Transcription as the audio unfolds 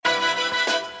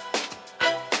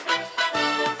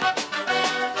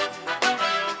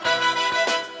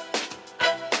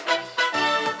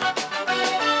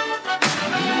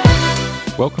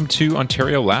Welcome to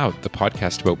Ontario Loud, the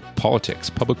podcast about politics,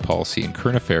 public policy, and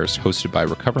current affairs hosted by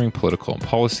recovering political and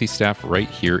policy staff right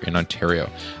here in Ontario.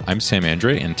 I'm Sam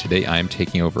Andre, and today I am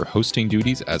taking over hosting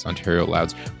duties as Ontario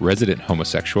Loud's resident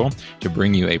homosexual to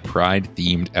bring you a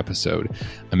Pride-themed episode.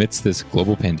 Amidst this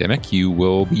global pandemic, you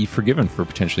will be forgiven for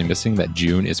potentially missing that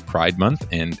June is Pride Month,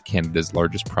 and Canada's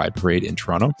largest Pride parade in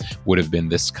Toronto would have been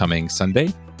this coming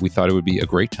Sunday. We thought it would be a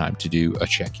great time to do a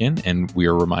check-in, and we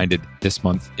are reminded this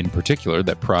month in particular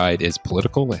that Pride is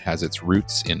political. It has its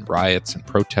roots in riots and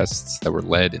protests that were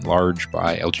led in large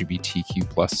by LGBTQ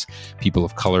plus people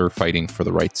of color fighting for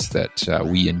the rights that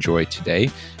we enjoy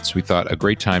today. So we thought a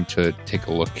great time to take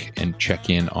a look and check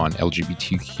in on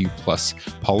LGBTQ plus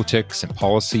politics and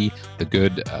policy, the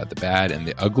good, the bad, and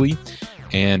the ugly.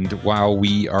 And while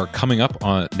we are coming up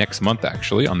on next month,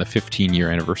 actually, on the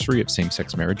 15-year anniversary of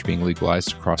same-sex marriage being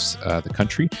legalized across the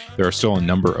country, there are still a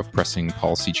number of pressing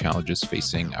policy challenges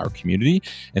facing our community.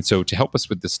 And so to help us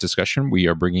with this discussion, we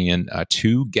are bringing in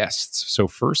two guests. So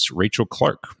first, Rachel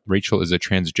Clark. Rachel is a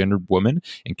transgendered woman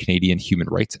and Canadian human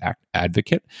rights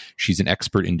advocate. She's an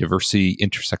expert in diversity,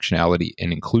 intersectionality,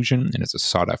 and inclusion, and is a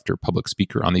sought-after public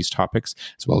speaker on these topics,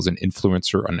 as well as an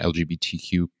influencer on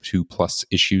LGBTQ2+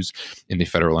 issues in the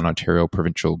federal and Ontario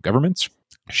provincial governments.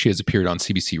 She has appeared on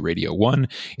CBC Radio 1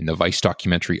 in the Vice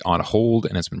documentary On Hold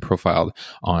and has been profiled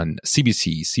on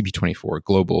CBC, CP24,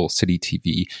 Global, City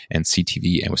TV, and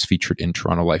CTV, and was featured in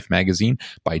Toronto Life magazine.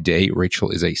 By day, Rachel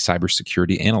is a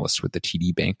cybersecurity analyst with the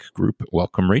TD Bank Group.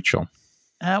 Welcome, Rachel.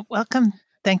 Welcome.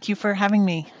 Thank you for having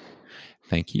me.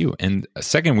 Thank you. And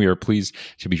second, we are pleased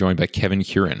to be joined by Kevin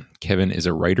Huron. Kevin is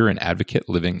a writer and advocate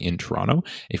living in Toronto,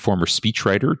 a former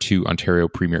speechwriter to Ontario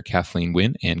Premier Kathleen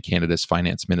Wynne and Canada's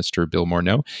Finance Minister Bill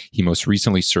Morneau. He most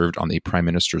recently served on the Prime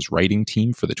Minister's writing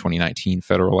team for the 2019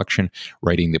 federal election,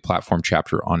 writing the platform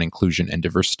chapter on inclusion and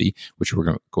diversity, which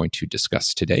we're going to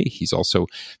discuss today. He's also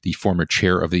the former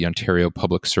chair of the Ontario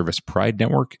Public Service Pride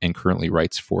Network and currently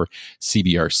writes for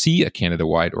CBRC, a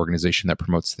Canada-wide organization that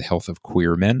promotes the health of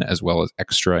queer men, as well as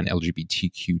Extra and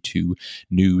LGBTQ2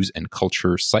 news and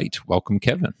culture site. Welcome,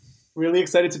 Kevin. Really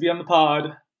excited to be on the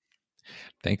pod.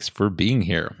 Thanks for being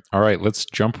here. All right, let's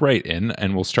jump right in,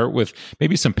 and we'll start with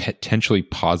maybe some potentially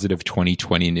positive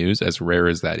 2020 news, as rare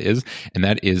as that is, and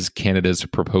that is Canada's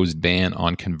proposed ban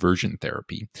on conversion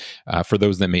therapy. For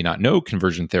those that may not know,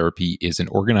 conversion therapy is an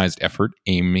organized effort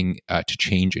aiming to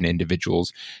change an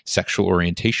individual's sexual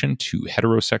orientation to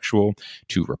heterosexual,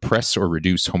 to repress or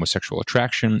reduce homosexual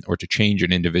attraction, or to change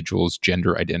an individual's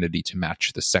gender identity to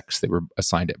match the sex they were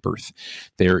assigned at birth.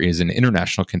 There is an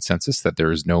international consensus that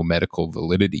there is no medical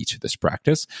validity to this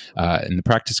practice, and the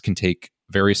practice can take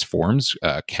various forms,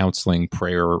 counseling,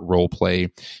 prayer, role play,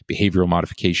 behavioral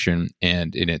modification,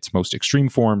 and in its most extreme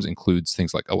forms includes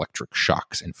things like electric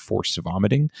shocks and forced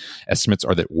vomiting. Estimates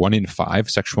are that 1 in 5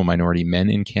 sexual minority men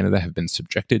in Canada have been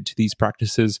subjected to these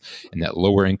practices, and that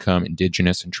lower income,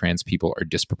 Indigenous, and trans people are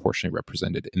disproportionately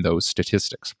represented in those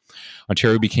statistics.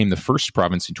 Ontario became the first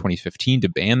province in 2015 to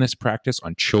ban this practice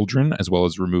on children, as well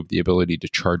as remove the ability to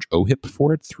charge OHIP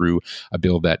for it through a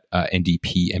bill that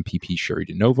NDP MPP Sherry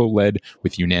DeNovo led,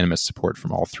 with unanimous support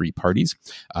from all three parties,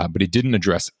 but it didn't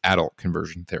address adult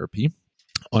conversion therapy.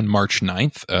 On March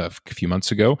 9th, a few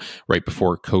months ago, right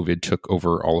before COVID took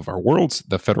over all of our worlds,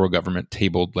 the federal government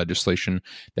tabled legislation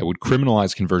that would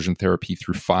criminalize conversion therapy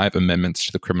through 5 amendments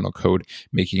to the criminal code,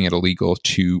 making it illegal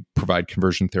to provide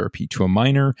conversion therapy to a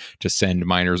minor, to send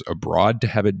minors abroad to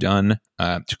have it done,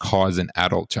 to cause an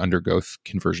adult to undergo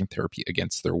conversion therapy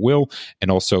against their will, and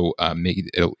also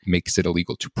makes it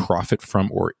illegal to profit from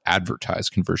or advertise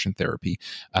conversion therapy.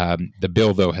 The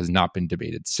bill, though, has not been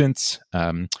debated since.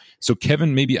 So,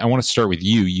 Kevin, maybe I want to start with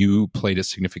you. You played a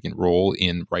significant role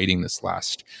in writing this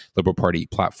last Liberal Party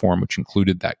platform, which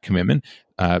included that commitment.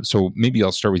 So maybe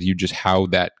I'll start with you, just how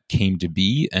that came to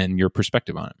be and your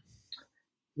perspective on it.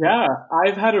 Yeah,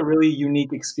 I've had a really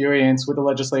unique experience with the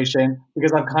legislation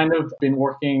because I've kind of been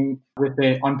working with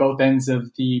it on both ends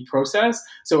of the process.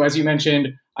 So as you mentioned,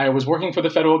 I was working for the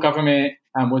federal government,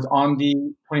 was on the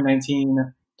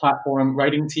 2019 platform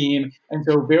writing team, and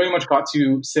so very much got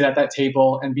to sit at that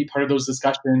table and be part of those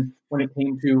discussions when it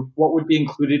came to what would be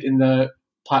included in the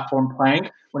platform plank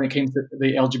when it came to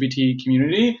the LGBT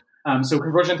community. So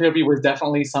conversion therapy was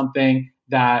definitely something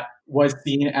that was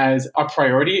seen as a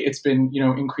priority. It's been,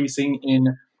 increasing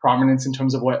in prominence in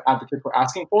terms of what advocates were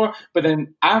asking for. But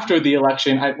then after the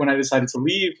election, when I decided to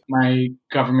leave my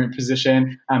government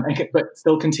position, but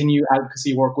still continue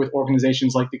advocacy work with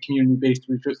organizations like the Community-Based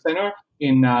Research Center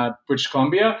in British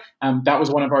Columbia, that was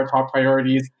one of our top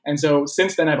priorities. And so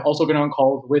since then, I've also been on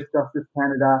calls with Justice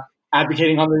Canada,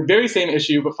 advocating on the very same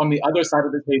issue, but from the other side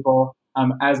of the table,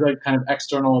 as a kind of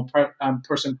external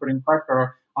person putting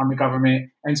pressure on the government.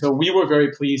 And so we were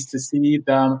very pleased to see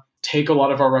them take a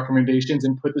lot of our recommendations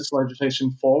and put this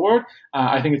legislation forward.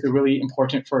 I think it's a really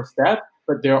important first step,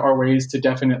 but there are ways to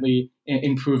definitely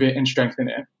improve it and strengthen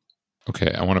it.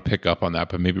 Okay, I want to pick up on that,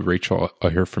 but maybe Rachel,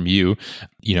 I'll hear from you.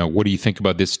 What do you think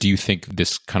about this? Do you think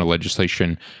this kind of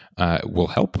legislation will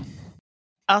help?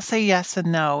 I'll say yes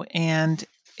and no. And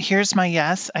here's my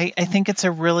yes. I think it's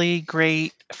a really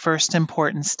great first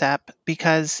important step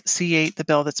because C8, the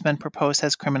bill that's been proposed,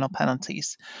 has criminal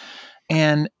penalties.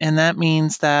 And that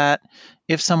means that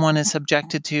if someone is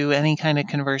subjected to any kind of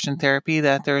conversion therapy,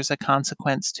 that there's a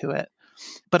consequence to it.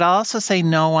 But I'll also say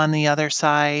no on the other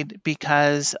side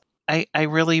because I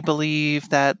really believe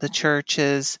that the church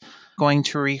is going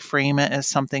to reframe it as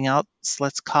something else.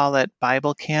 Let's call it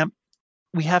Bible camp.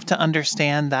 We have to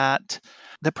understand that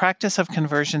the practice of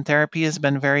conversion therapy has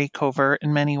been very covert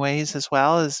in many ways as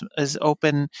well as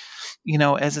open,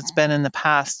 as it's been in the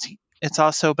past. It's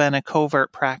also been a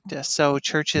covert practice. So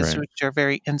churches which are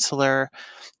very insular,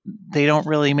 they don't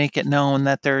really make it known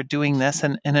that they're doing this.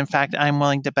 And in fact, I'm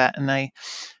willing to bet, and I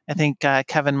think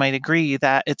Kevin might agree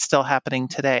that it's still happening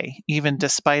today. Even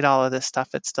despite all of this stuff,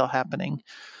 it's still happening.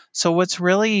 So what's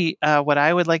really what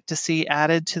I would like to see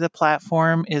added to the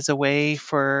platform is a way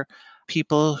for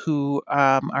people who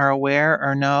are aware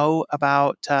or know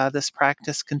about this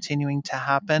practice continuing to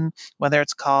happen, whether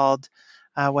it's called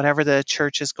whatever the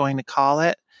church is going to call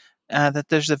it, that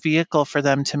there's a vehicle for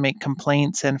them to make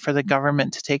complaints and for the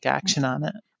government to take action on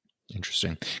it.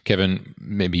 Interesting. Kevin,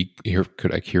 maybe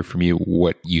could I hear from you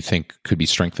what you think could be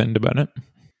strengthened about it?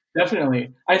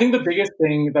 Definitely. I think the biggest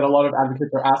thing that a lot of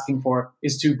advocates are asking for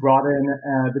is to broaden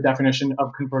the definition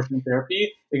of conversion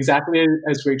therapy, exactly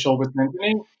as Rachel was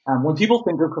mentioning. When people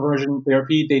think of conversion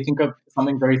therapy, they think of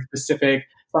something very specific,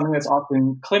 something that's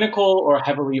often clinical or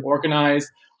heavily organized,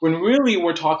 when really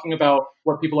we're talking about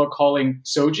what people are calling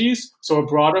SOGIs, so a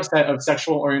broader set of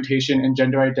sexual orientation and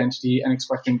gender identity and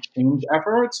expression change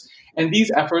efforts. And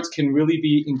these efforts can really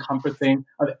be encompassing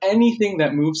of anything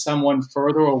that moves someone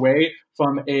further away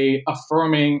from a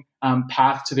affirming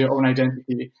path to their own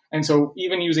identity. And so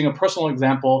even using a personal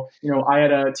example, I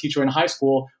had a teacher in high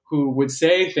school who would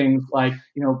say things like,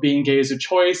 being gay is a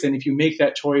choice. And if you make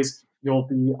that choice, you'll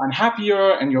be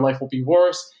unhappier and your life will be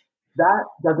worse. That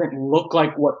doesn't look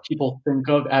like what people think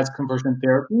of as conversion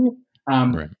therapy,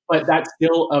 but that's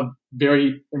still a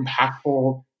very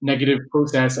impactful negative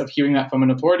process of hearing that from an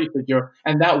authority figure,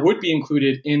 and that would be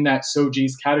included in that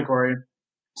SOGIs category.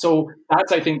 So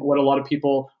that's, I think, what a lot of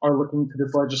people are looking to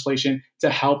this legislation to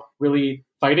help really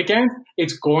fight against.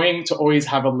 It's going to always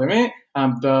have a limit.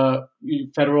 The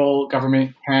federal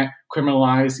government can't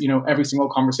criminalize, every single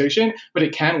conversation, but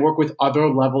it can work with other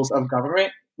levels of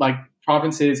government, like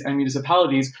provinces and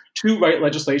municipalities, to write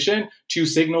legislation to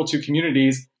signal to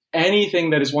communities anything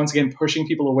that is once again pushing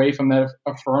people away from that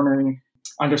affirming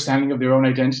understanding of their own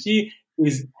identity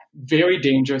is very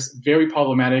dangerous, very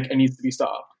problematic, and needs to be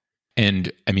stopped.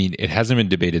 And I mean, it hasn't been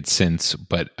debated since,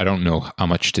 but I don't know how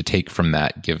much to take from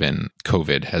that given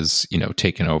COVID has,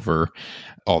 taken over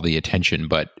all the attention.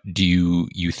 But do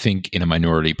you think in a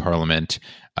minority parliament,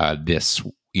 this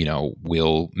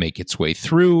will make its way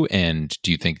through? And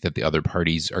do you think that the other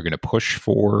parties are going to push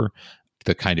for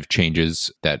the kind of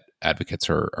changes that advocates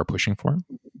are pushing for?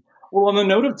 Well, on the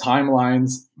note of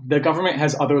timelines, the government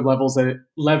has other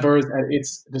levers at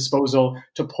its disposal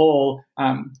to pull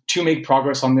to make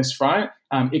progress on this front.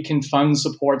 It can fund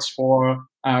supports for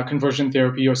conversion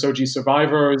therapy or SOGI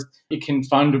survivors. It can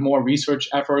fund more research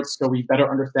efforts so we better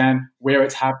understand where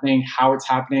it's happening, how it's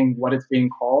happening, what it's being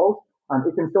called.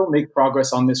 It can still make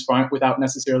progress on this front without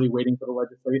necessarily waiting for the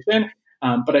legislation.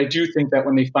 But I do think that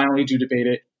when they finally do debate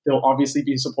it, they'll obviously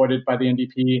be supported by the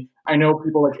NDP. I know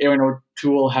people like Aaron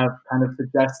O'Toole have kind of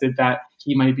suggested that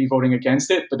he might be voting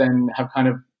against it, but then have kind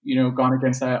of, gone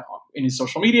against that in his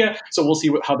social media. So we'll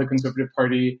see how the Conservative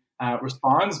Party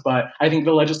responds. But I think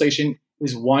the legislation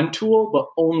is one tool, but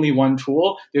only one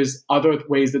tool. There's other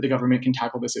ways that the government can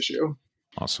tackle this issue.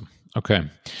 Awesome. Okay.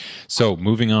 So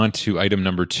moving on to item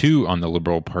number 2 on the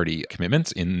Liberal Party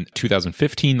commitments. In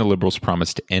 2015, the Liberals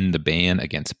promised to end the ban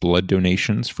against blood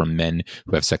donations from men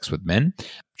who have sex with men.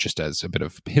 just as a bit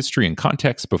of history and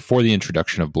context, before the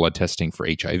introduction of blood testing for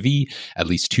HIV, at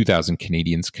least 2,000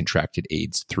 Canadians contracted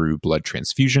AIDS through blood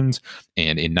transfusions.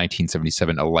 And in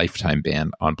 1977, a lifetime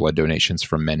ban on blood donations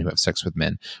from men who have sex with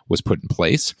men was put in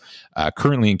place.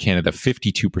 Currently in Canada,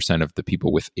 52% of the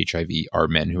people with HIV are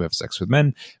men who have sex with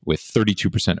men, with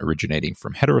 32% originating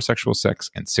from heterosexual sex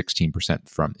and 16%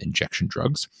 from injection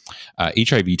drugs.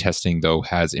 HIV testing, though,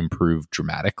 has improved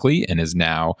dramatically and is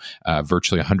now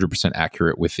virtually 100%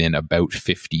 accurate within about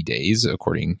 50 days,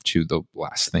 according to the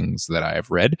last things that I have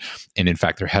read. And in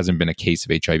fact, there hasn't been a case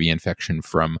of HIV infection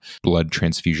from blood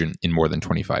transfusion in more than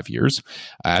 25 years.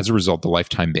 As a result, the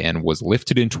lifetime ban was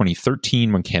lifted in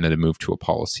 2013 when Canada moved to a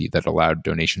policy that allowed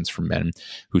donations from men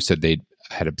who said they'd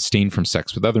had abstained from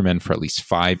sex with other men for at least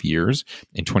 5 years.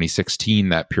 In 2016,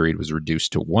 that period was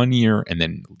reduced to 1 year. And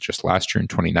then just last year in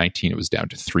 2019, it was down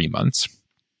to 3 months.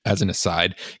 As an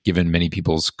aside, given many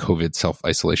people's COVID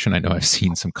self-isolation, I know I've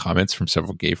seen some comments from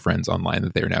several gay friends online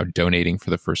that they're now donating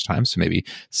for the first time, so maybe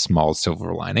small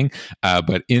silver lining.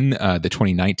 But in the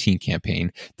 2019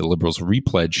 campaign, the Liberals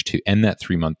repledged to end that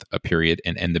 3-month period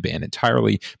and end the ban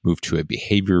entirely, move to a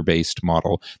behavior-based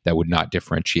model that would not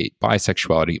differentiate by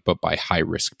sexuality, but by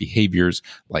high-risk behaviors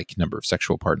like number of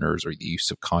sexual partners or the use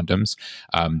of condoms.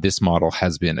 This model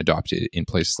has been adopted in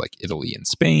places like Italy and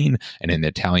Spain, and an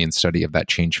Italian study of that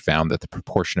change found that the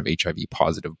proportion of HIV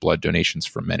positive blood donations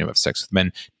from men who have sex with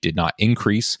men did not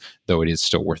increase, though it is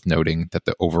still worth noting that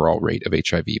the overall rate of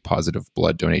HIV positive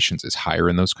blood donations is higher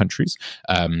in those countries.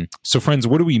 So friends,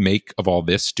 what do we make of all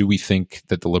this? Do we think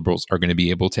that the Liberals are going to be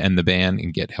able to end the ban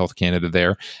and get Health Canada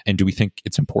there? And do we think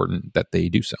it's important that they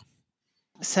do so?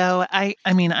 So I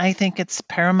think it's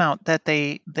paramount that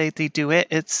they do it.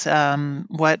 It's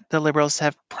what the Liberals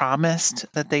have promised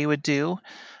that they would do.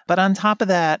 But on top of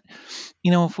that,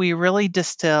 if we really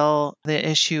distill the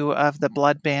issue of the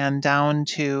blood ban down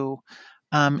to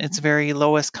its very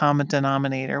lowest common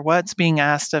denominator, what's being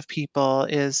asked of people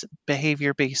is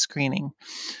behavior-based screening.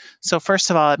 So first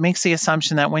of all, it makes the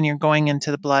assumption that when you're going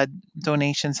into the blood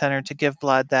donation center to give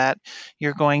blood, that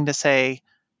you're going to say,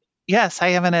 yes, I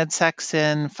haven't had sex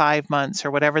in 5 months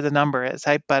or whatever the number is.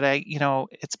 But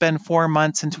it's been 4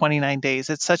 months and 29 days.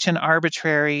 It's such an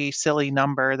arbitrary, silly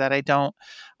number that I don't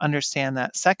understand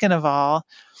that. Second of all,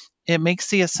 it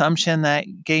makes the assumption that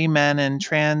gay men and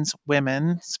trans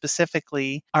women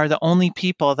specifically are the only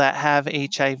people that have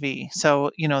HIV. So,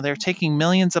 they're taking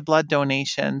millions of blood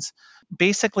donations.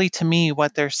 Basically, to me,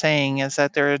 what they're saying is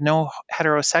that there are no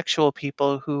heterosexual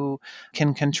people who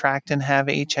can contract and have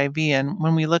HIV. And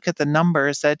when we look at the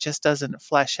numbers, that just doesn't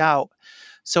flesh out.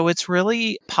 So it's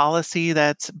really policy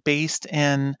that's based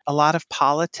in a lot of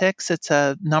politics. It's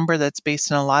a number that's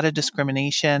based in a lot of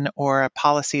discrimination, or a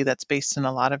policy that's based in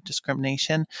a lot of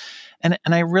discrimination. And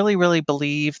I really, really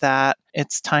believe that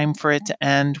it's time for it to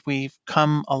end. We've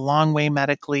come a long way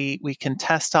medically. We can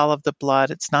test all of the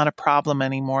blood. It's not a problem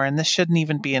anymore. And this shouldn't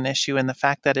even be an issue. And the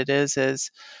fact that it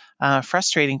is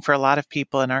frustrating for a lot of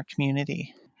people in our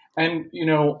community. And,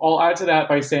 I'll add to that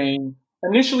by saying,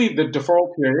 initially, the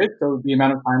deferral period, so the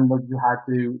amount of time that you had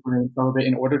to remain celibate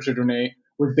in order to donate,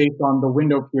 was based on the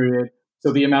window period,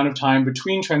 so the amount of time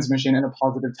between transmission and a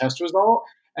positive test result.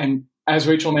 And as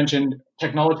Rachel mentioned,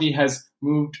 technology has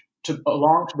moved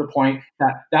along to the point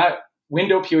that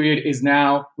window period is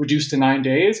now reduced to 9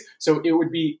 days. So it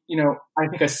would be, I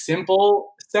think a simple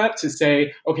step to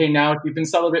say, okay, now if you've been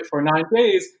celibate for 9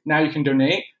 days, now you can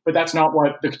donate. But that's not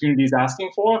what the community is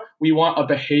asking for. We want a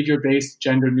behavior-based,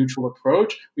 gender-neutral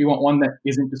approach. We want one that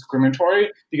isn't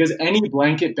discriminatory, because any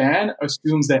blanket ban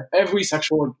assumes that every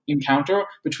sexual encounter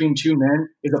between two men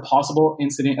is a possible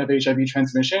incident of HIV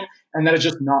transmission. And that is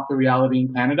just not the reality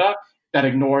in Canada. That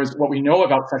ignores what we know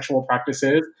about sexual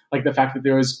practices, like the fact that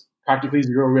there is practically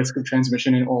zero risk of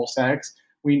transmission in oral sex.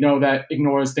 We know that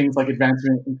ignores things like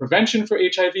advancement in prevention for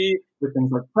HIV with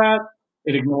things like PrEP.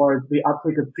 It ignores the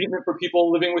uptake of treatment for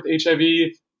people living with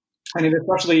HIV. And it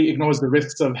especially ignores the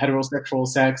risks of heterosexual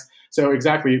sex. So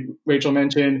exactly, Rachel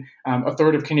mentioned, a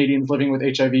third of Canadians living with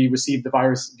HIV received the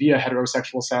virus via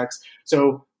heterosexual sex.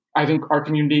 So I think our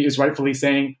community is rightfully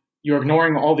saying, you're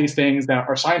ignoring all these things that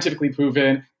are scientifically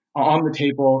proven, are on the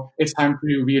table. It's time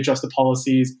to readjust the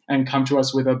policies and come to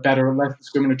us with a better, less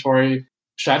discriminatory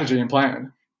strategy and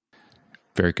plan.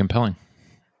 Very compelling.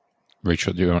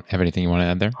 Rachel, do you have anything you want to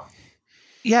add there?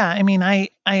 Yeah, I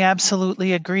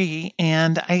absolutely agree.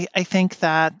 And I think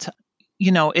that,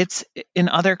 it's in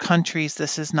other countries,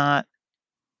 this is not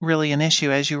really an issue,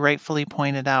 as you rightfully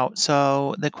pointed out.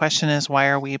 So the question is, why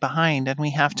are we behind? And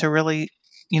we have to really,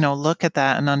 look at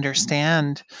that and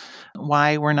understand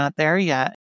why we're not there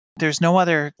yet. there's no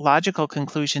other logical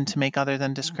conclusion to make other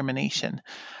than discrimination.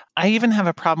 I even have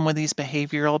a problem with these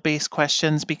behavioral based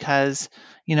questions because,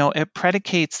 it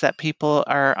predicates that people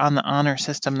are on the honor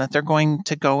system, that they're going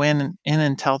to go in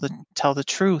and tell the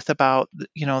truth about,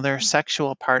 their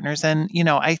sexual partners. And,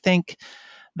 I think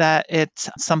that it's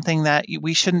something that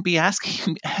we shouldn't be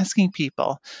asking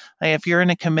people. Like, if you're in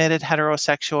a committed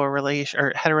heterosexual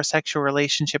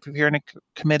relationship, if you're in a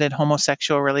committed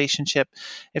homosexual relationship,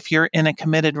 if you're in a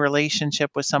committed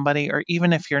relationship with somebody, or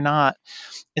even if you're not,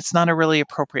 it's not a really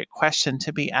appropriate question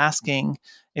to be asking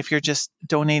if you're just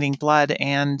donating blood.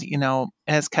 And,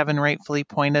 as Kevin rightfully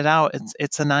pointed out,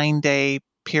 it's a 9-day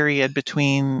period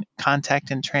between contact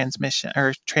and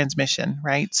transmission,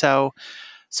 right?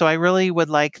 So I really would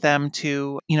like them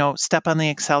to, step on the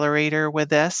accelerator with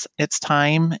this. It's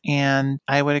time, and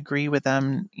I would agree with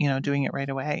them, doing it right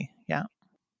away. Yeah.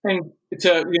 And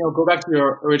to go back to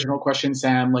your original question,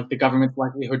 Sam, like the government's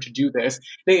likelihood to do this,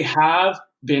 they have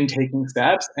been taking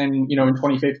steps. And in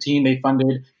 2015, they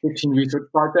funded 15 research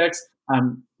projects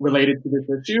related to this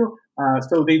issue.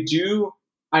 So they do.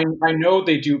 I know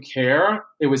they do care.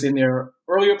 It was in their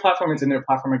earlier platform. It's in their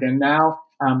platform again now.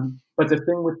 But the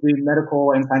thing with the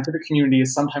medical and scientific community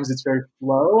is sometimes it's very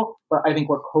slow. But I think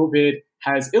what COVID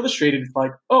has illustrated is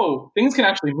things can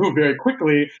actually move very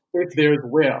quickly if there's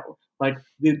will. Like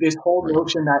this whole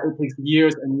notion that it takes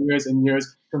years and years and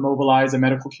years to mobilize a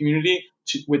medical community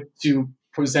to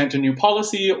present a new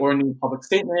policy or a new public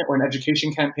statement or an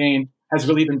education campaign has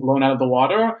really been blown out of the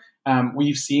water.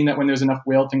 We've seen that when there's enough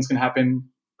will, things can happen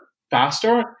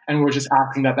faster. And we're just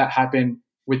asking that happen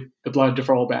with the blood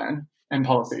deferral ban and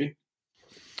policy.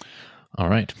 All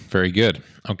right. Very good.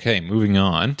 Okay. Moving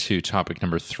on to topic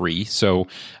number 3. So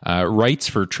rights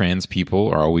for trans people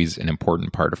are always an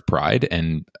important part of Pride,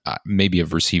 and maybe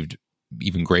have received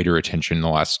even greater attention in the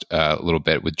last little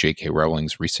bit with J.K.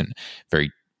 Rowling's recent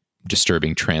very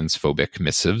disturbing transphobic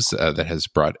missives that has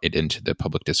brought it into the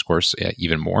public discourse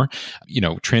even more.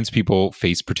 Trans people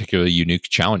face particularly unique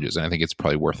challenges, and I think it's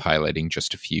probably worth highlighting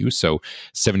just a few. So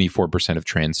 74% of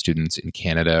trans students in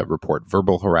Canada report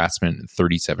verbal harassment and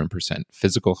 37%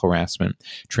 physical harassment.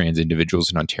 Trans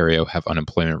individuals in Ontario have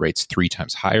unemployment rates 3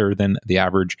 times higher than the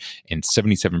average, and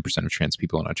 77% of trans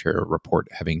people in Ontario report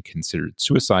having considered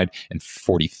suicide, and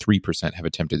 43% have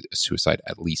attempted suicide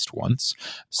at least once.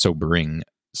 Sobering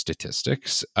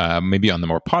statistics. Maybe on the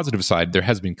more positive side, there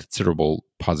has been considerable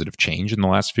positive change in the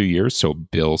last few years. So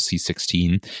Bill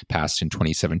C-16 passed in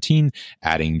 2017,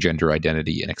 adding gender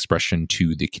identity and expression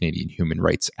to the Canadian Human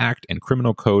Rights Act and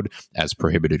Criminal Code as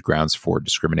prohibited grounds for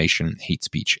discrimination, hate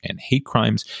speech, and hate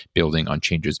crimes, building on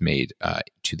changes made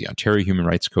to the Ontario Human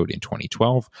Rights Code in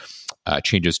 2012.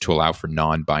 Changes to allow for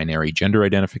non-binary gender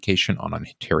identification on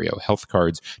Ontario health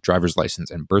cards, driver's license,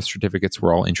 and birth certificates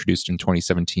were all introduced in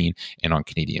 2017 and on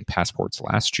Canadian passports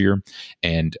last year.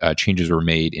 And changes were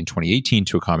made in 2018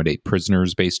 to accommodate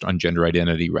prisoners based on gender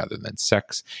identity rather than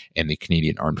sex. And the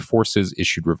Canadian Armed Forces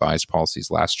issued revised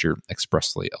policies last year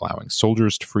expressly allowing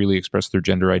soldiers to freely express their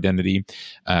gender identity.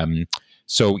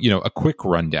 So, a quick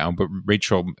rundown, but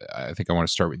Rachel, I think I want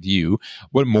to start with you.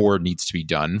 What more needs to be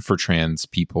done for trans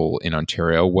people in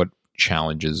Ontario? What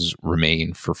challenges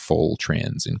remain for full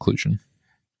trans inclusion?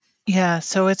 Yeah,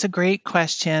 so it's a great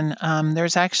question.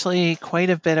 There's actually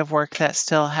quite a bit of work that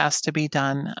still has to be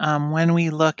done. When we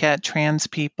look at trans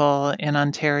people in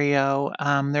Ontario,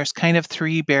 there's kind of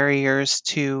 3 barriers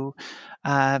to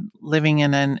living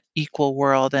in an equal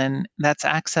world, and that's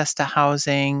access to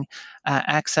housing,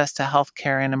 access to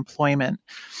healthcare, and employment.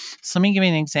 So let me give you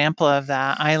an example of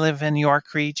that. I live in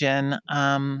York Region.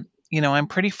 I'm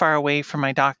pretty far away from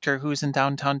my doctor who's in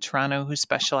downtown Toronto who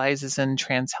specializes in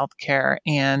trans healthcare.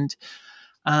 And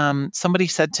somebody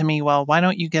said to me, well, why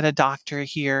don't you get a doctor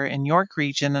here in York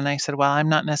Region? And I said, well, I'm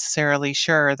not necessarily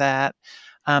sure that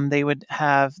they would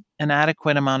have an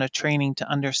adequate amount of training to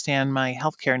understand my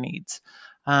healthcare needs.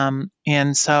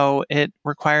 And so it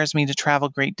requires me to travel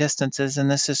great distances. And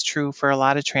this is true for a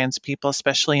lot of trans people,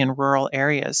 especially in rural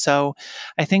areas. So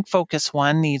I think focus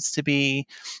 1 needs to be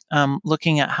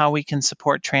looking at how we can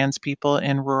support trans people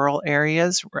in rural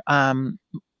areas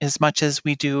as much as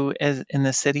we do in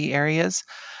the city areas.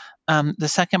 The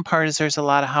second part is there's a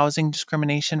lot of housing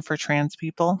discrimination for trans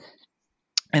people.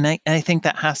 And I think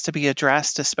that has to be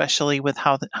addressed, especially with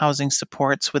how the housing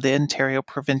supports with the Ontario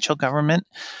provincial government.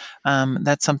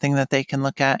 That's something that they can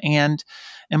look at. And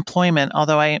employment,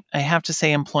 although I have to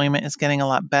say employment is getting a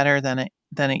lot better than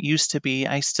it used to be.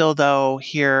 I still, though,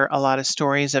 hear a lot of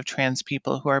stories of trans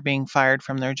people who are being fired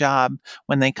from their job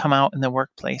when they come out in the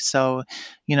workplace. So,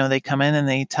 they come in and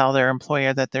they tell their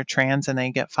employer that they're trans and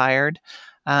they get fired.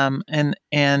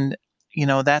 And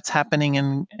that's happening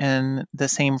in the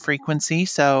same frequency.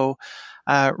 So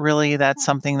really, that's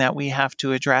something that we have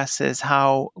to address, is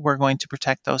how we're going to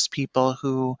protect those people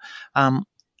who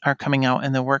are coming out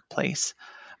in the workplace.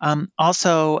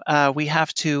 Also, we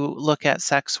have to look at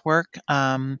sex work.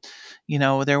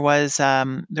 There was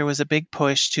a big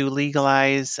push to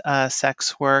legalize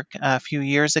sex work a few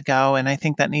years ago, and I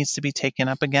think that needs to be taken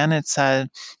up again. It's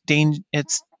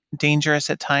dangerous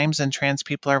at times, and trans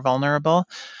people are vulnerable.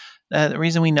 The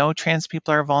reason we know trans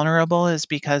people are vulnerable is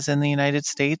because in the United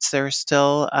States, there's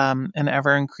still an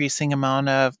ever increasing amount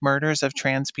of murders of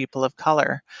trans people of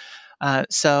color.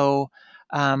 So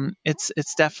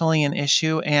it's definitely an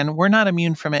issue, and we're not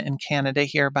immune from it in Canada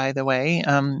here, by the way.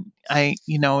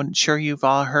 Sure you've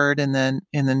all heard in the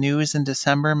news in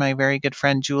December, my very good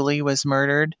friend Julie was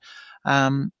murdered.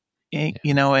 And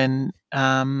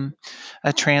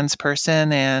a trans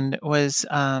person, and was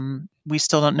we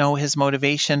still don't know his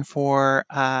motivation for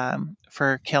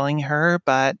killing her,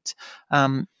 but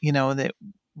that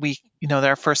we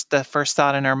the first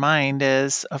thought in our mind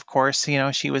is, of course,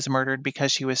 she was murdered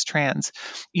because she was trans.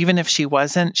 Even if she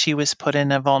wasn't, she was put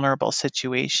in a vulnerable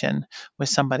situation with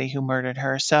somebody who murdered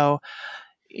her. So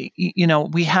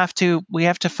we have to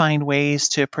find ways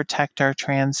to protect our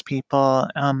trans people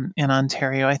in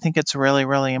Ontario. I think it's really,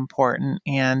 really important.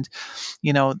 And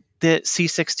the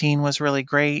C16 was really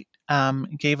great.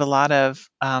 It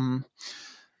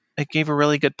gave a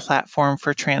really good platform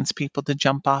for trans people to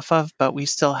jump off of, but we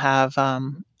still have a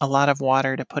lot of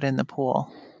water to put in the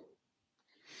pool.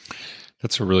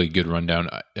 That's a really good rundown.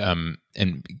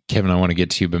 And Kevin, I want to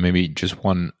get to you, but maybe just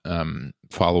one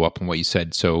follow up on what you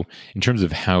said. So in terms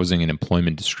of housing and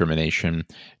employment discrimination,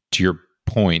 to your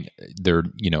point, they're,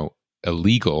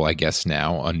 illegal, I guess,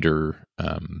 now under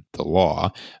the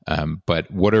law. But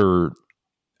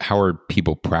how are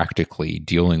people practically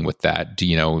dealing with that?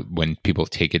 Do when people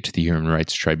take it to the human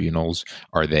rights tribunals,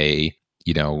 are they,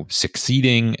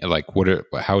 succeeding? Like,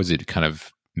 how is it kind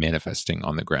of manifesting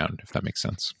on the ground, if that makes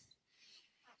sense?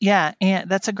 Yeah, and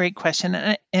that's a great question.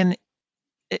 And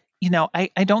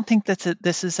I don't think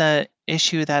this is a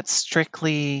issue that's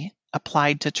strictly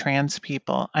applied to trans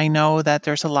people. I know that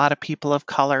there's a lot of people of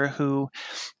color who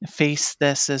face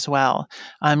this as well.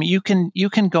 You can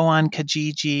go on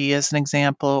Kijiji as an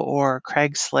example, or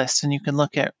Craigslist, and you can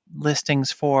look at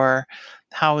listings for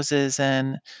houses,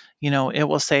 and it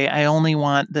will say, I only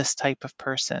want this type of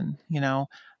person,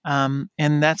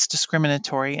 and that's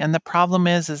discriminatory. And the problem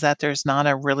is that there's not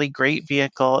a really great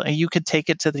vehicle. You could take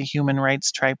it to the Human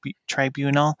Rights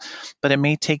Tribunal, but it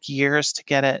may take years to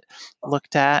get it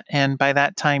looked at. And by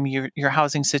that time, your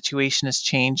housing situation has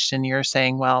changed, and you're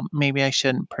saying, well, maybe I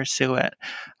shouldn't pursue it.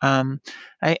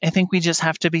 I think we just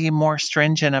have to be more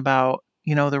stringent about,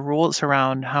 the rules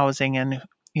around housing, and,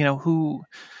 who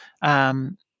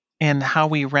and how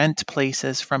we rent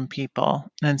places from people,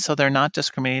 and so they're not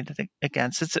discriminated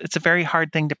against. It's a very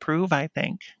hard thing to prove, I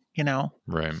think.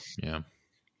 Right. Yeah.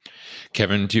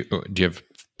 Kevin, do you have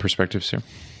perspectives here?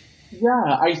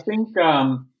 Yeah, I think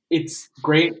it's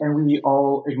great, and we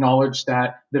all acknowledge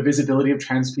that the visibility of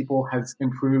trans people has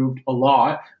improved a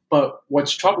lot. But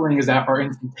what's troubling is that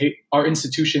our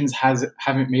institutions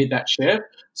haven't made that shift.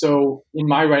 So in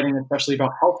my writing, especially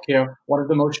about healthcare, one of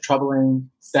the most troubling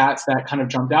stats that kind of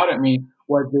jumped out at me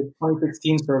was the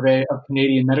 2016 survey of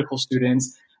Canadian medical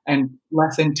students, and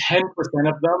less than 10%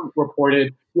 of them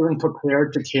reported feeling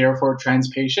prepared to care for a trans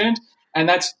patient. And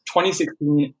that's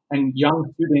 2016, and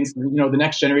young students, the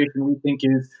next generation we think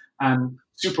is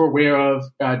super aware of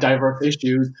diverse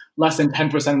issues. Less than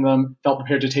 10% of them felt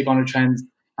prepared to take on a trans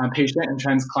patient and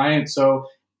trans client. So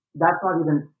that's not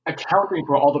even accounting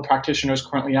for all the practitioners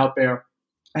currently out there.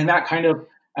 And that kind of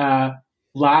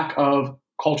lack of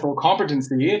cultural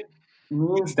competency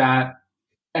means that,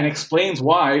 and explains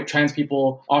why trans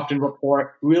people often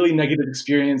report really negative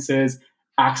experiences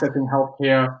accessing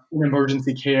healthcare, in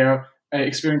emergency care,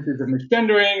 experiences of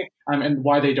misgendering, and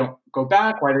why they don't go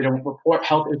back, why they don't report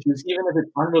health issues, even if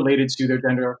it's unrelated to their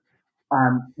gender,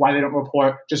 why they don't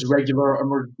report just regular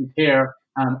emergency care.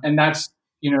 And that's,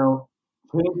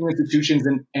 changing institutions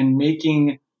and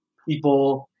making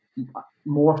people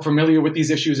more familiar with these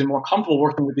issues and more comfortable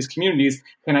working with these communities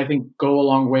can, I think, go a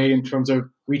long way in terms of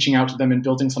reaching out to them and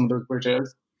building some of those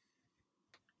bridges.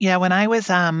 Yeah, when I was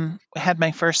had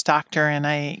my first doctor, and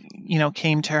I,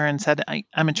 came to her and said,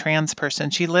 I'm a trans person,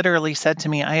 she literally said to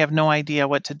me, I have no idea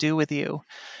what to do with you.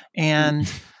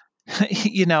 And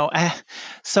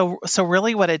so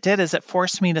really what it did is it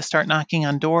forced me to start knocking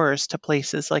on doors to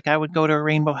places. Like, I would go to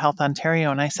Rainbow Health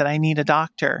Ontario and I said, I need a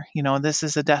doctor. This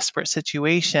is a desperate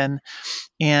situation.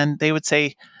 And they would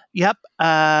say, yep,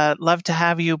 love to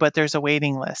have you, but there's a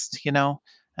waiting list.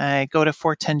 I go to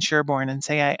 410 Sherbourne and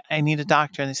say, I need a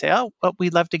doctor. And they say, oh, well,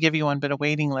 we'd love to give you one, but a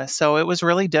waiting list. So it was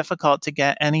really difficult to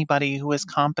get anybody who was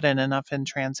competent enough in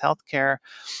trans healthcare.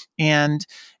 And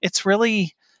it's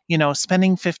really,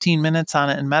 spending 15 minutes on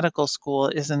it in medical school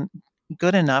isn't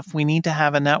good enough. We need to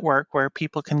have a network where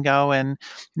people can go and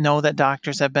know that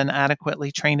doctors have been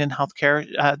adequately trained in healthcare.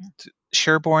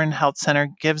 Sherbourne Health Center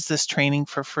gives this training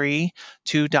for free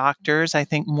to doctors. I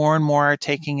think more and more are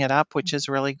taking it up, which is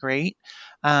really great.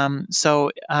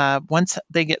 So once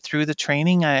they get through the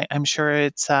training, I'm sure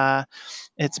it's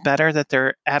better that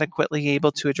they're adequately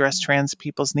able to address trans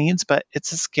people's needs, but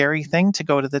it's a scary thing to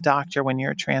go to the doctor when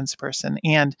you're a trans person.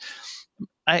 And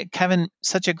Kevin,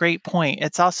 such a great point.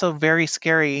 It's also very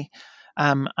scary.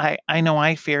 I know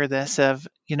I fear this of,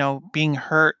 being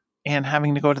hurt and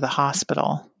having to go to the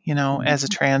hospital, as a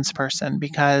trans person,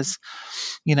 because,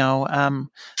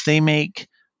 they make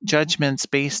judgments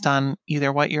based on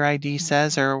either what your ID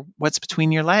says or what's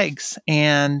between your legs.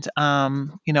 And,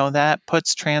 that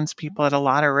puts trans people at a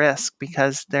lot of risk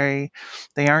because they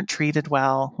aren't treated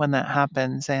well when that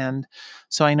happens. And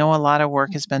so I know a lot of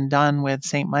work has been done with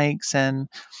St. Mike's and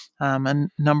a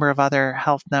number of other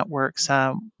health networks.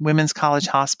 Women's College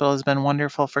Hospital has been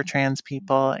wonderful for trans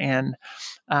people, and,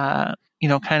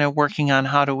 kind of working on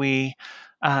how do we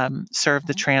serve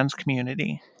the trans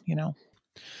community,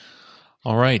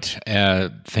 All right.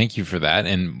 Thank you for that.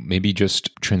 And maybe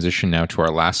just transition now to our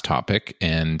last topic,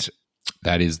 and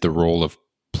that is the role of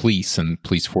police and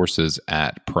police forces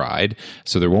at Pride.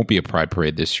 So there won't be a Pride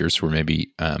parade this year, so we're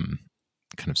maybe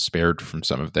kind of spared from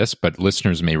some of this, but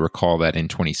listeners may recall that in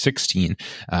 2016,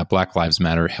 Black Lives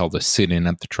Matter held a sit-in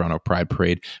at the Toronto Pride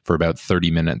Parade for about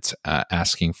 30 minutes,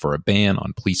 asking for a ban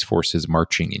on police forces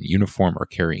marching in uniform or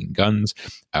carrying guns,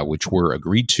 which were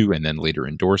agreed to and then later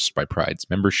endorsed by Pride's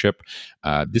membership.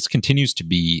 This continues to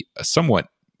be a somewhat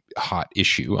hot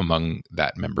issue among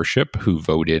that membership, who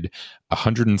voted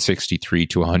 163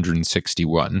 to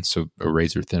 161, so a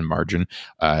razor thin margin,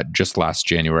 just last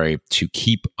January to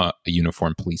keep a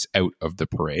uniformed police out of the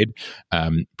parade.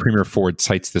 Premier Ford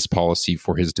cites this policy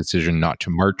for his decision not to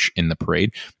march in the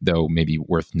parade, though maybe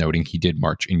worth noting he did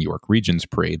march in York Region's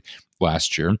parade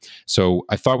last year. So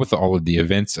I thought with all of the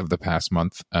events of the past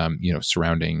month,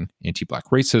 surrounding anti-Black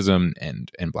racism and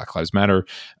Black Lives Matter,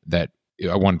 that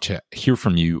I wanted to hear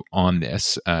from you on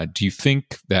this. Do you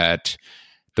think that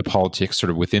the politics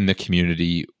sort of within the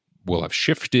community will have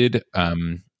shifted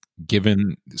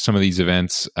given some of these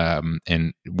events?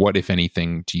 And what, if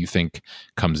anything, do you think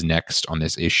comes next on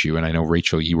this issue? And I know,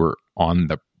 Rachel, you were on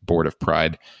the board of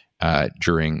Pride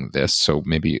during this, so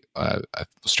maybe I'll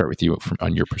start with you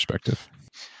on your perspective.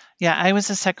 Yeah, I was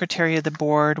the secretary of the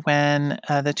board when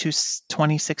the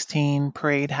 2016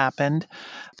 parade happened.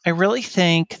 I really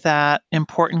think that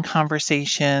important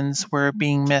conversations were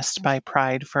being missed by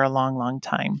Pride for a long, long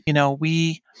time.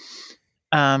 The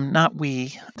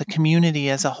community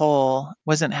as a whole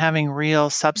wasn't having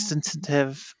real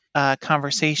substantive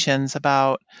conversations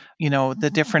about,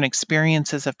 the different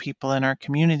experiences of people in our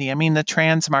community. I mean, the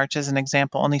Trans March, as an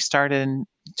example, only started in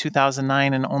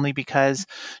 2009, and only because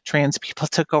trans people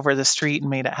took over the street and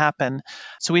made it happen.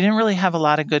 So we didn't really have a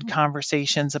lot of good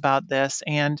conversations about this.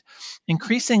 And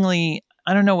increasingly,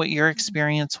 I don't know what your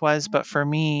experience was, but for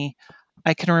me,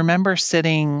 I can remember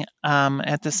sitting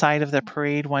at the side of the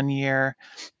parade one year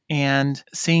and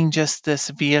seeing just this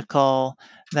vehicle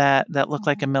that looked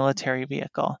like a military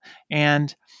vehicle.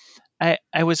 And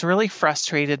I was really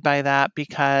frustrated by that,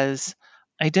 because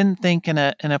I didn't think in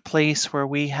a place where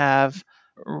we have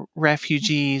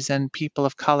refugees and people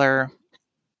of color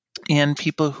and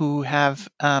people who have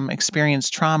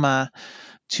experienced trauma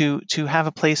to have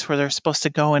a place where they're supposed to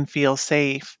go and feel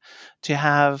safe, to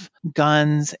have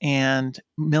guns and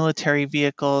military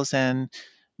vehicles and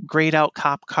grayed out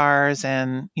cop cars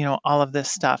and, all of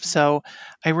this stuff. So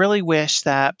I really wish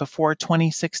that before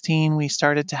 2016, we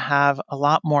started to have a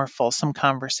lot more fulsome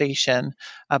conversation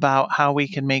about how we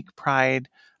can make Pride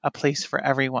a place for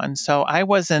everyone. So I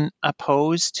wasn't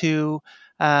opposed to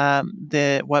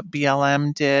what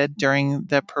BLM did during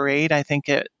the parade. I think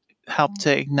it helped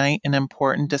to ignite an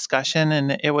important discussion,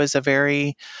 and it was a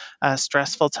very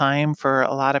stressful time for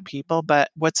a lot of people.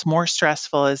 But what's more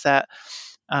stressful is that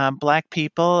Black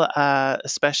people,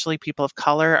 especially people of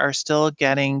color, are still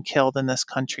getting killed in this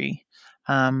country.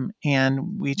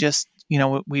 And we just,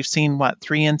 we've seen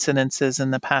 3 incidences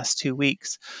in the past 2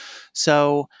 weeks.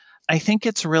 So I think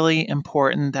it's really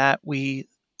important that we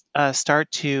start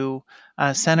to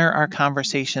center our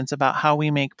conversations about how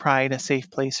we make Pride a safe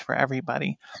place for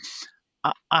everybody.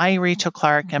 I, Rachel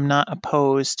Clark, am not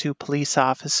opposed to police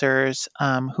officers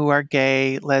who are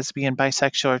gay, lesbian,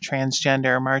 bisexual, or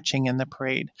transgender marching in the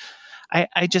parade.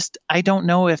 I don't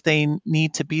know if they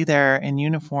need to be there in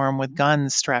uniform with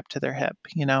guns strapped to their hip.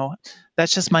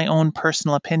 That's just my own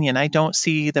personal opinion. I don't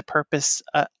see the purpose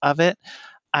of it.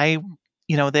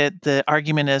 The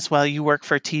argument is, well, you work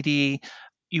for TD,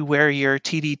 you wear your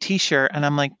TD T-shirt, and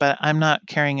I'm like, but I'm not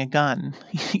carrying a gun,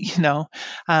 it's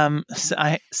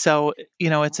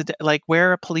like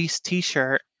wear a police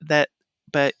T-shirt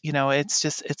but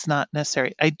it's not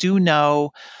necessary. I do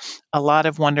know a lot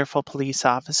of wonderful police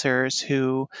officers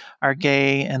who are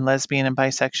gay and lesbian and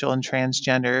bisexual and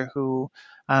transgender who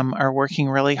are working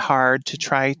really hard to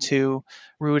try to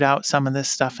root out some of this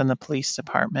stuff in the police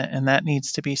department, and that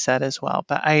needs to be said as well.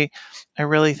 But I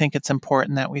really think it's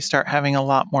important that we start having a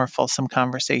lot more fulsome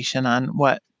conversation on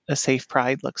what a safe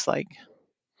pride looks like.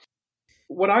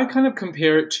 What I kind of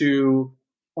compare it to,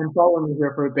 and follow me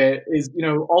here for a bit, is,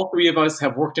 all three of us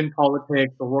have worked in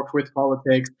politics or worked with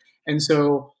politics. And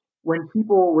so when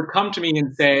people would come to me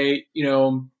and say,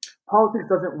 politics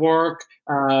doesn't work,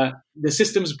 the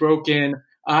system's broken,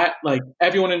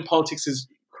 everyone in politics is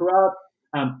corrupt,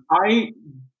 I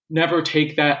never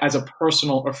take that as a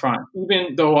personal affront.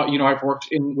 Even though, I've worked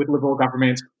with liberal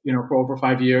governments, for over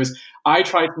 5 years, I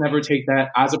try to never take that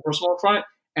as a personal affront,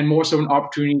 and more so an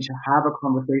opportunity to have a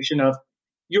conversation of,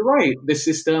 you're right, the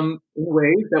system, in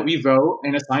ways that we vote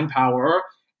and assign power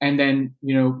and then,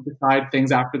 decide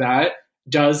things after that,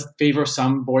 does favor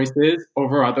some voices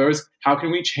over others. How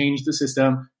can we change the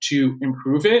system to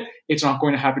improve it? It's not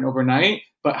going to happen overnight,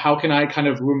 but how can I kind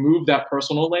of remove that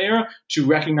personal layer to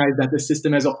recognize that the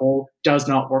system as a whole does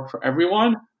not work for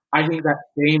everyone? I think that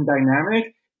same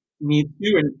dynamic needs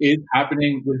to and is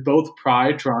happening with both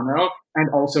Pride Toronto and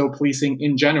also policing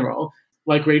in general.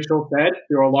 Like Rachel said,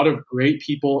 there are a lot of great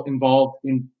people involved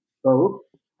in both,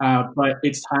 but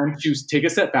it's time to take a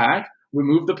step back,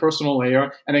 remove the personal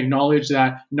layer, and acknowledge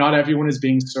that not everyone is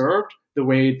being served the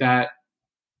way that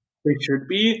they should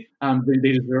be,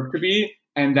 they deserve to be,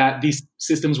 and that these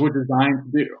systems were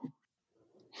designed to do.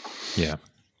 Yeah,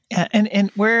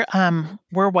 and we're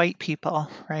white people,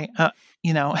 right? I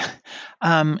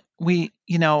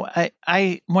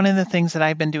one of the things that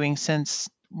I've been doing since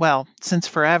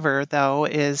forever, though,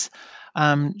 is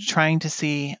trying to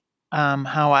see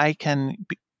how I can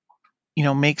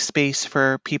make space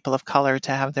for people of color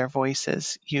to have their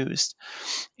voices used.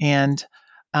 And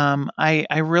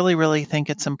I really, really think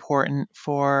it's important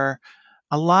for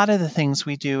a lot of the things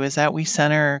we do is that we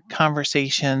center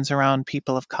conversations around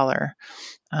people of color.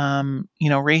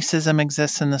 Racism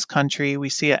exists in this country. We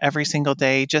see it every single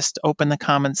day. Just open the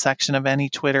comments section of any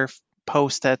Twitter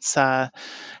post that's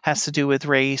has to do with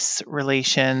race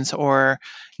relations, or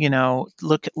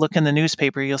look in the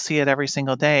newspaper. You'll see it every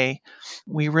single day.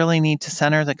 We really need to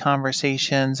center the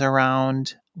conversations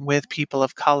around with people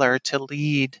of color to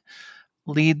lead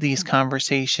these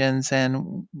conversations,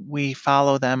 and we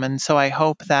follow them. And so I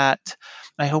hope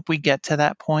we get to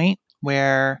that point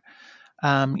where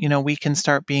we can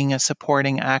start being a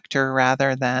supporting actor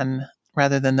rather than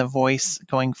the voice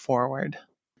going forward.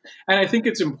 And I think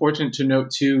it's important to note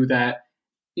too that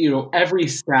every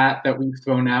stat that we've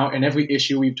thrown out and every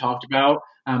issue we've talked about,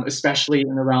 especially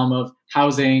in the realm of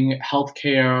housing,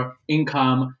 healthcare,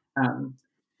 income,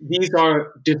 these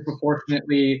are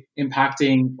disproportionately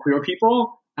impacting queer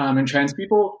people and trans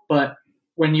people. But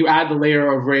when you add the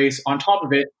layer of race on top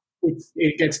of it,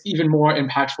 it gets even more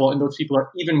impactful, and those people are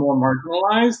even more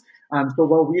marginalized. So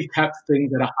while we've kept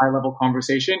things at a high level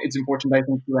conversation, it's important, I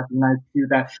think, to recognize too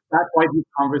that that's why these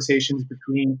conversations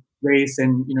between race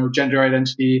and gender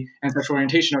identity and sexual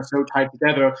orientation are so tied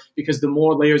together, because the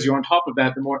more layers you're on top of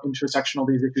that, the more intersectional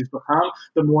these issues become,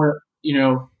 the more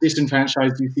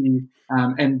disenfranchised you see,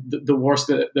 and the worse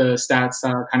the stats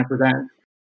kind of present.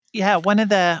 Yeah, one of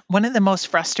the most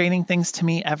frustrating things to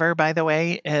me ever, by the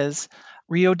way, is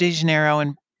Rio de Janeiro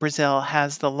in Brazil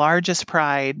has the largest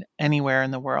pride anywhere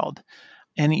in the world.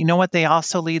 And you know what? They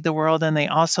also lead the world, and they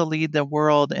also lead the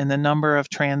world in the number of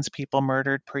trans people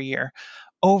murdered per year.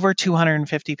 Over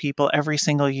 250 people every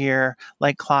single year,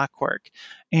 like clockwork.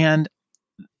 And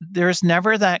there's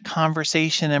never that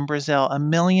conversation in Brazil. 1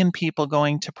 million people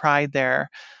going to Pride there,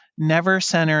 never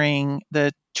centering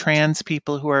the trans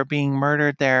people who are being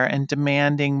murdered there and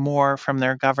demanding more from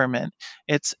their government.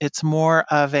 It's more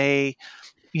of a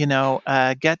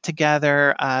get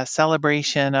together,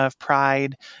 celebration of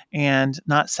Pride, and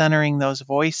not centering those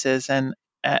voices. And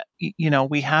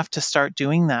we have to start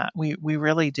doing that. We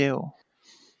really do.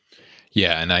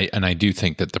 Yeah, and I do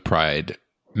think that the Pride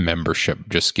membership,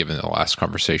 just given the last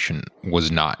conversation,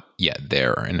 was not yet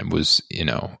there, and it was,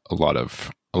 a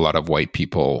lot of white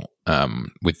people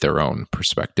with their own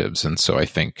perspectives. And so I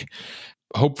think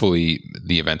hopefully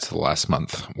the events of the last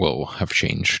month will have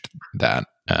changed that.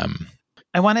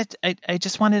 I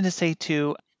just wanted to say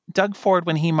too, Doug Ford,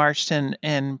 when he marched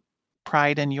in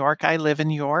Pride in York, I live in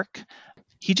York.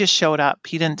 He just showed up.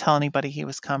 He didn't tell anybody he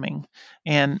was coming,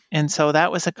 and so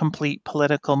that was a complete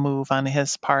political move on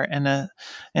his part, and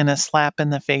a slap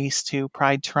in the face to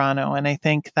Pride Toronto. And I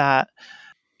think that,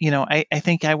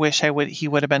 I wish he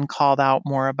would have been called out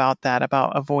more about that,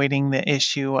 about avoiding the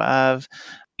issue of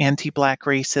anti-Black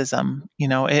racism.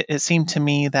 It seemed to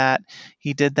me that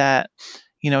he did that,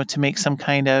 to make some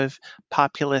kind of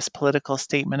populist political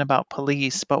statement about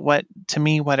police. But what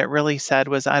it really said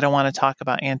was, I don't want to talk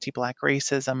about anti-Black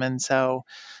racism. And so,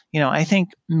 I think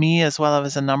me, as well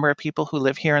as a number of people who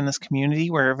live here in this community,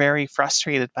 were very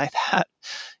frustrated by that,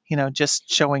 just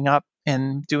showing up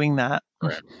and doing that.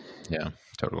 Right. Yeah,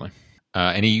 totally.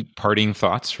 Any parting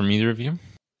thoughts from either of you?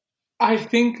 I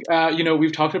think,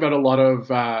 we've talked about a lot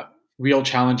of real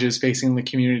challenges facing the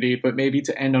community, but maybe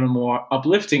to end on a more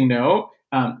uplifting note,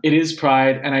 it is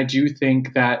Pride, and I do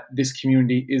think that this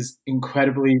community is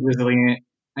incredibly resilient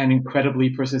and incredibly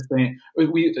persistent.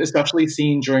 We've especially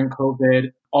seen during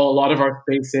COVID, a lot of our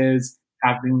spaces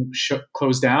have been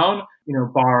closed down,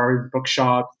 bars,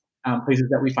 bookshops, places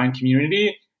that we find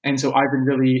community. And so I've been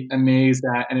really amazed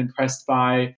at and impressed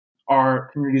by our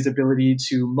community's ability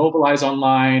to mobilize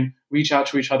online, reach out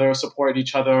to each other, support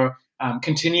each other,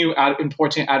 continue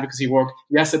important advocacy work,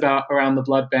 yes, around the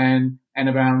blood ban and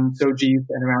around SOGIs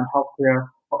and around healthcare,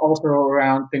 but also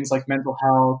around things like mental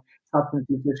health, substance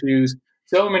use issues,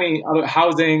 so many other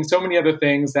housing, so many other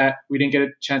things that we didn't get a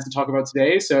chance to talk about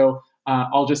today. So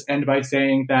I'll just end by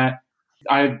saying that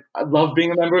I love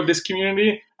being a member of this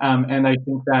community, and I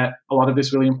think that a lot of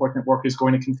this really important work is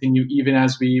going to continue even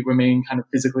as we remain kind of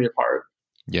physically apart.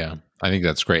 Yeah, I think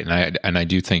that's great, and I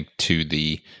do think too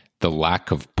the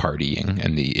lack of partying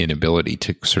and the inability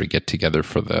to sort of get together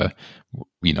for the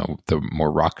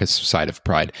more raucous side of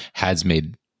Pride has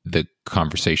made the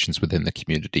conversations within the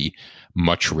community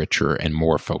much richer and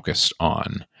more focused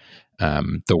on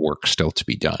the work still to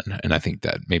be done. And I think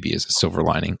that maybe is a silver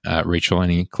lining. Rachel,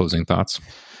 any closing thoughts?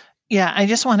 Yeah, I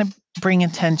just want to bring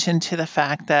attention to the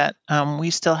fact that we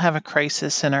still have a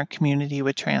crisis in our community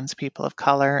with trans people of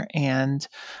color, and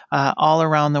all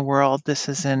around the world this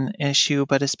is an issue,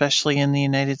 but especially in the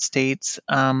United States,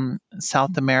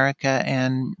 South America,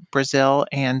 and Brazil,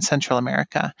 and Central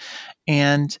America.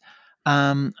 And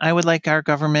I would like our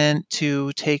government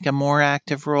to take a more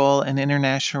active role in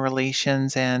international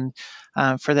relations and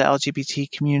for the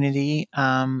LGBT community.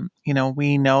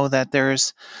 We know that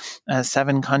there's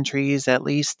 7 countries at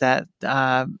least that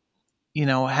have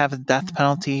a death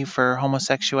penalty for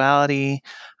homosexuality,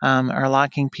 are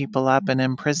locking people up and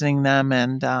imprisoning them.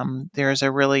 And there's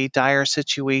a really dire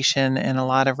situation in a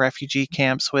lot of refugee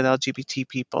camps with LGBT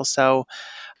people. So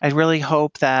I really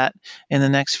hope that in the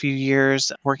next few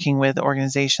years, working with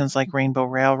organizations like Rainbow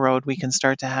Railroad, we can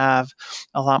start to have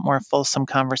a lot more fulsome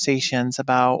conversations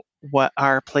about what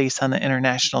our place on the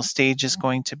international stage is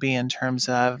going to be in terms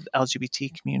of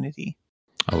LGBT community.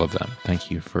 I love that. Thank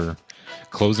you for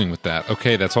closing with that.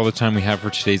 Okay, that's all the time we have for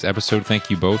today's episode. Thank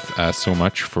you both so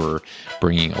much for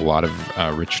bringing a lot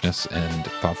of richness and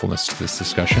thoughtfulness to this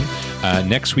discussion.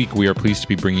 Next week, we are pleased to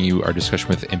be bringing you our discussion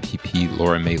with MPP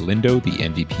Laura May Lindo, the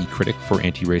NDP critic for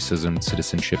anti-racism,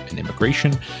 citizenship, and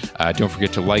immigration. Don't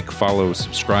forget to like, follow,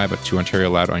 subscribe to Ontario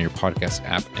Loud on your podcast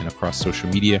app and across social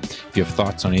media. If you have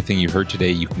thoughts on anything you heard today,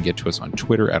 you can get to us on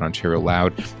Twitter at Ontario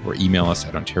Loud or email us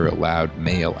at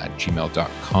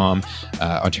OntarioLoudMail@gmail.com.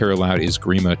 Ontario Loud is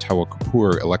Garima Tawa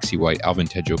Kapoor, Alexi White, Alvin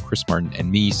Tejo, Chris Martin, and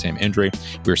me, Sam Andre.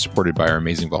 We are supported by our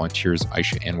amazing volunteers,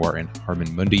 Aisha Anwar and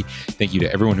Harman Mundi. Thank you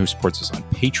to everyone who supports us on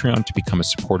Patreon. To become a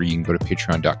supporter, you can go to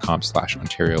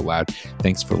patreon.com/Ontario Loud.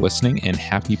 Thanks for listening, and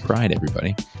happy Pride,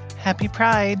 everybody. Happy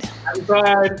Pride. Happy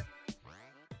Pride.